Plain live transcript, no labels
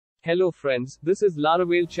Hello friends, this is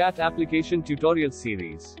Laravel Chat Application tutorial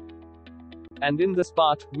series. And in this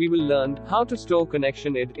part, we will learn how to store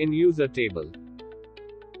connection id in user table.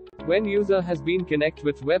 When user has been connect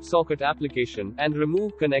with WebSocket application and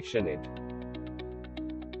remove connection id.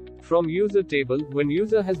 From user table when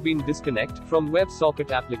user has been disconnect from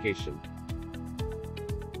WebSocket application.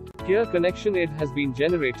 Here connection id has been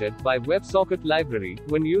generated by WebSocket library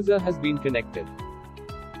when user has been connected.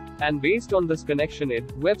 And based on this connection id,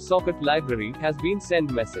 WebSocket library has been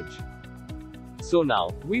sent message. So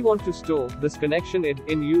now, we want to store this connection id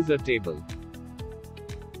in user table.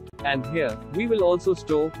 And here, we will also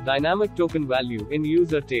store dynamic token value in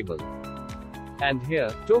user table. And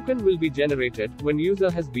here, token will be generated when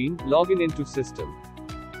user has been logged into system.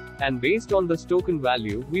 And based on this token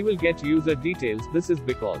value, we will get user details. This is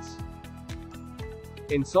because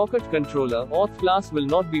in socket controller, auth class will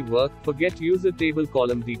not be work for get user table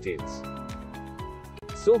column details.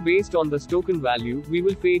 So based on this token value, we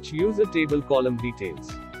will fetch user table column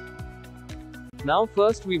details. Now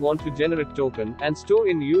first we want to generate token and store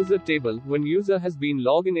in user table when user has been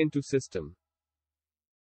logged into system.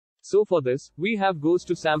 So for this, we have goes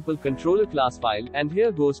to sample controller class file and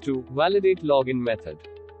here goes to validate login method.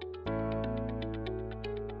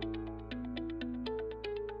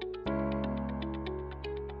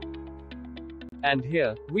 And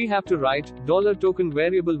here, we have to write $token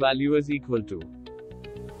variable value is equal to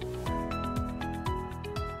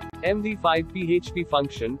md5 php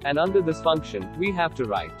function, and under this function, we have to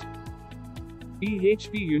write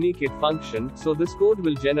php unique id function, so this code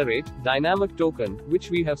will generate dynamic token, which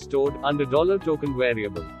we have stored under $token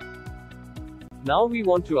variable. Now we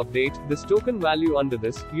want to update this token value under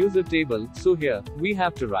this user table, so here, we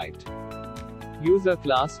have to write user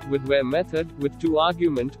class with where method with 2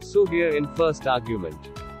 argument, so here in first argument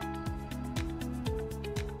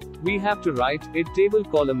we have to write id table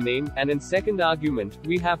column name, and in second argument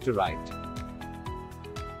we have to write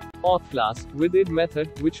auth class with id method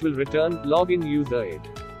which will return login user id.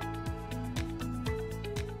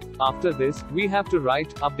 After this, we have to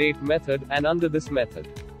write update method, and under this method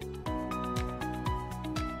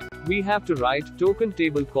we have to write token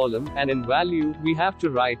table column, and in value, we have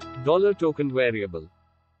to write $token variable.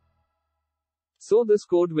 So this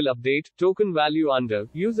code will update token value under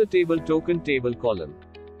user table token table column.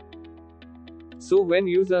 So when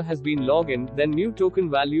user has been logged in, then new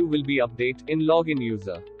token value will be update in login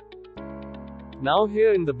user. Now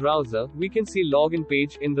here in the browser, we can see login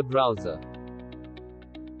page in the browser.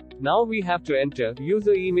 Now we have to enter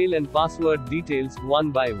user email and password details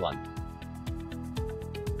one by one.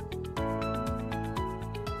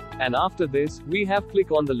 And after this, we have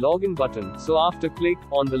click on the login button, so after click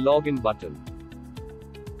on the login button,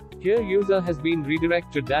 here user has been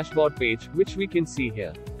redirected to dashboard page, which we can see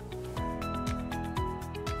here.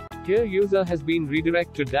 Here user has been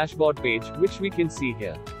redirected to dashboard page, which we can see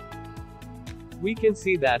here. We can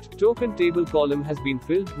see that token table column has been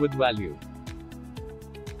filled with value.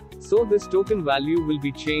 So this token value will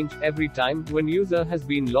be changed every time when user has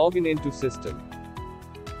been logged into system.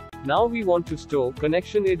 Now we want to store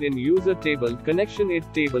connection id in user table connection id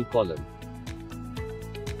table column.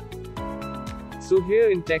 So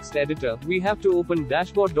here in text editor, we have to open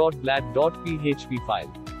dashboard.blad.php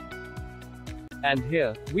file. And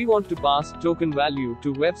here, we want to pass token value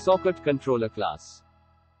to WebSocket Controller class.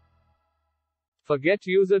 Forget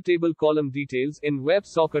user table column details in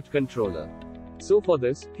WebSocket Controller. So for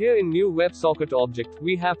this, here in new WebSocket object,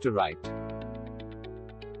 we have to write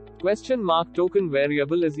question mark token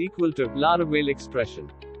variable is equal to Laravel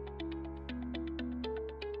expression.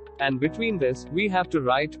 And between this, we have to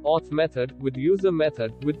write auth method with user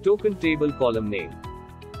method with token table column name.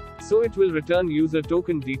 So it will return user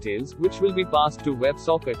token details, which will be passed to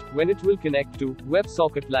WebSocket when it will connect to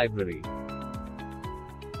WebSocket library.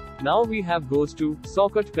 Now we have goes to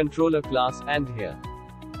socket controller class, and here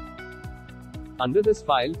under this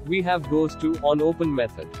file, we have goes to on open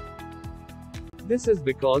method. This is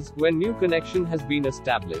because when new connection has been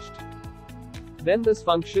established, then this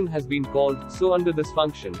function has been called, so under this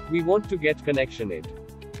function, we want to get connection id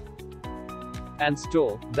and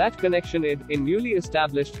store that connection id in newly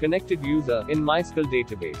established connected user in MySQL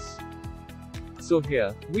database. So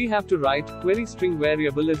here, we have to write query string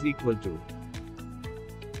variable is equal to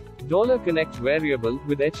 $connect variable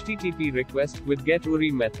with HTTP request with get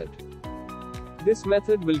URI method. This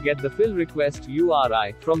method will get the fill request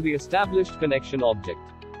URI from the established connection object.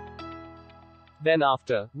 Then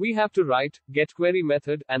after, we have to write get query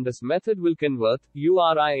method, and this method will convert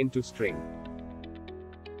URI into string.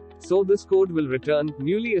 So this code will return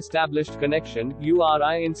newly established connection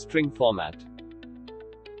URI in string format.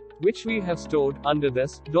 which we have stored under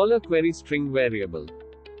this $query string variable.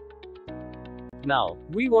 Now,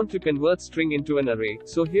 we want to convert string into an array,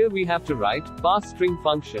 so here we have to write parseString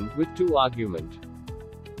function with 2 arguments.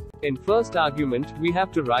 In first argument, we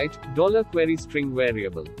have to write $query string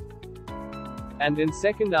variable. And in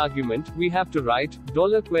second argument, we have to write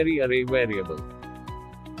 $query array variable.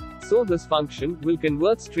 So this function will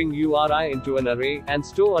convert string URI into an array and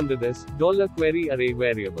store under this $query array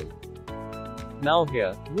variable. Now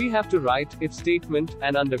here, we have to write if statement,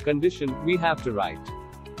 and under condition, we have to write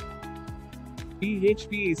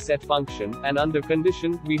PHP is set function, and under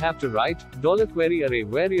condition, we have to write $query array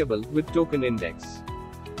variable with token index.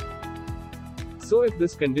 So if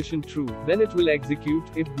this condition true, then it will execute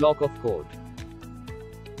if block of code.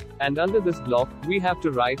 And under this block, we have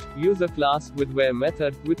to write user class with where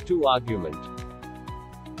method with 2 arguments.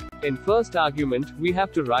 In first argument, we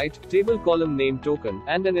have to write table column name token,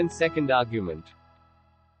 and then in second argument,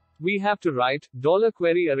 we have to write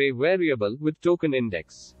 $query array variable with token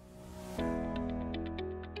index.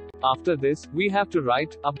 After this, we have to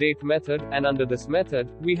write update method, and under this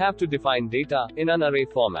method, we have to define data in an array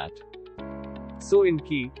format. So in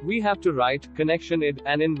key, we have to write connection id,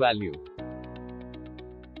 and in value,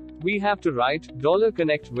 we have to write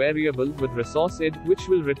 $connect variable with resource id, which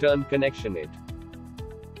will return connection id.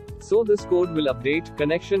 So this code will update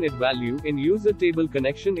connection id value in user table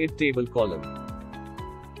connection id table column.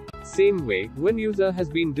 Same way, when user has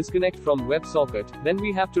been disconnect from WebSocket, then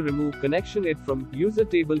we have to remove connection id from user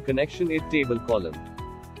table connection id table column.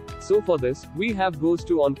 So for this, we have goes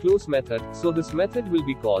to on close method, so this method will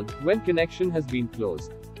be called when connection has been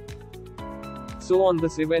closed. So on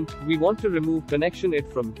this event, we want to remove connection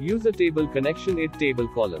id from user table connection id table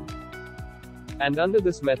column. And under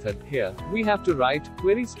this method, here, we have to write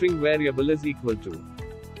query string variable is equal to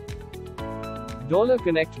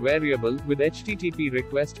 $connect variable with HTTP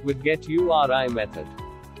request with get URI method.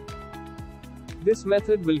 This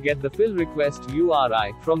method will get the fill request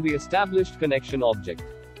URI from the established connection object.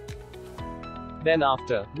 Then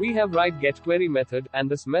after, we have write get query method, and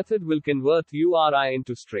this method will convert URI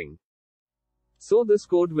into string. So this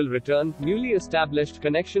code will return newly established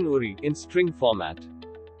connection URI in string format,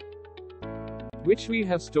 which we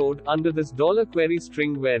have stored under this $query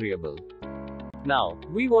string variable. Now,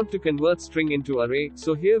 we want to convert string into array,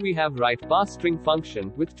 so here we have write parseString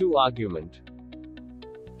function with 2 arguments.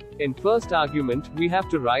 In first argument, we have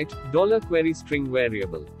to write $query string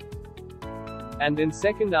variable. And in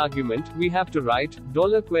second argument, we have to write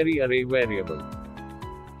 $query array variable.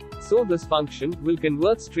 So this function will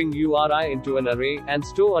convert string URI into an array and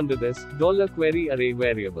store under this $query array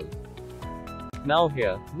variable. Now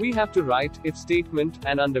here, we have to write if statement,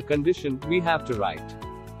 and under condition, we have to write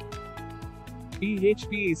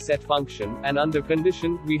PHP is set function, and under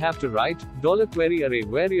condition, we have to write $query array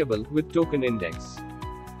variable with token index.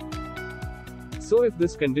 So if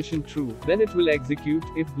this condition true, then it will execute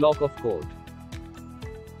if block of code.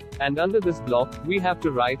 And under this block, we have to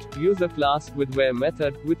write user class with where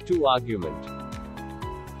method with 2 arguments.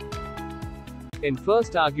 In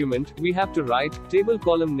first argument, we have to write table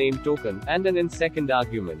column name token, and then in second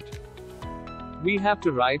argument, we have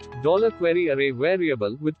to write $query array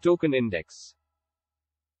variable with token index.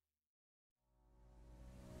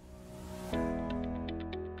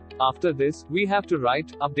 After this, we have to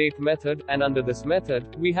write update method, and under this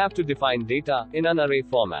method, we have to define data in an array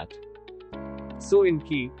format. So in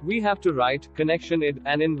key, we have to write connection id,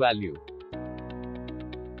 and in value,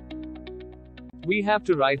 we have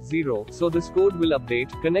to write 0, so this code will update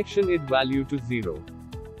connection id value to 0.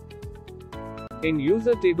 In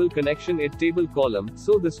user table connection id table column,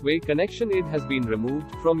 so this way connection id has been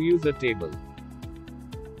removed from user table.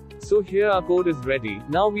 So here our code is ready.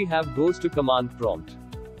 Now we have goes to command prompt.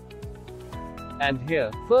 And here,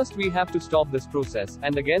 first we have to stop this process,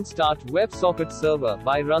 and again start WebSocket server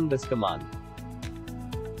by run this command.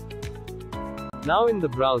 Now in the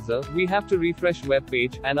browser, we have to refresh web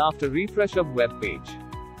page, and after refresh of web page,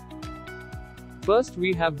 first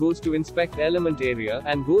we have goes to inspect element area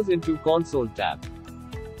and goes into console tab.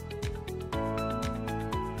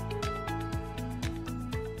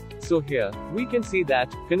 So here, we can see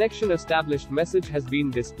that connection established message has been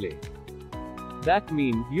displayed. That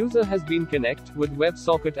means user has been connect with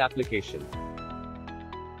WebSocket application.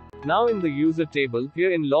 Now in the user table,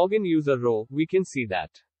 here in login user row, we can see that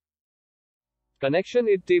connection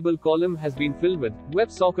id table column has been filled with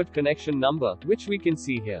WebSocket connection number, which we can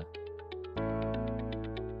see here.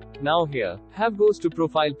 Now here, have goes to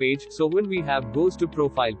profile page, so when we have goes to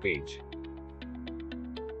profile page,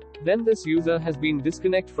 then this user has been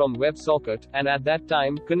disconnect from WebSocket, and at that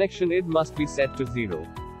time, connection id must be set to 0.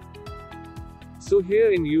 So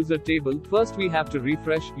here in user table, first we have to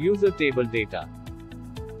refresh user table data.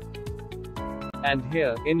 And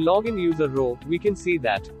here, in login user row, we can see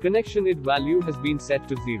that connection id value has been set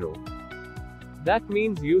to 0. That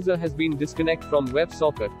means user has been disconnected from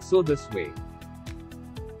WebSocket, so this way.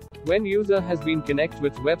 When user has been connected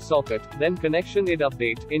with WebSocket, then connection id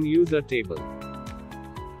update in user table.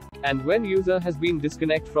 And when user has been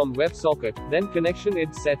disconnected from WebSocket, then connection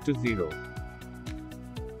id set to 0.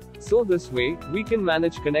 So this way, we can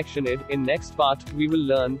manage connection id. In next part, we will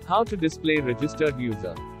learn how to display registered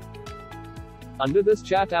user under this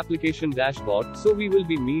chat application dashboard, so we will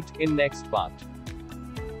be meet in next part.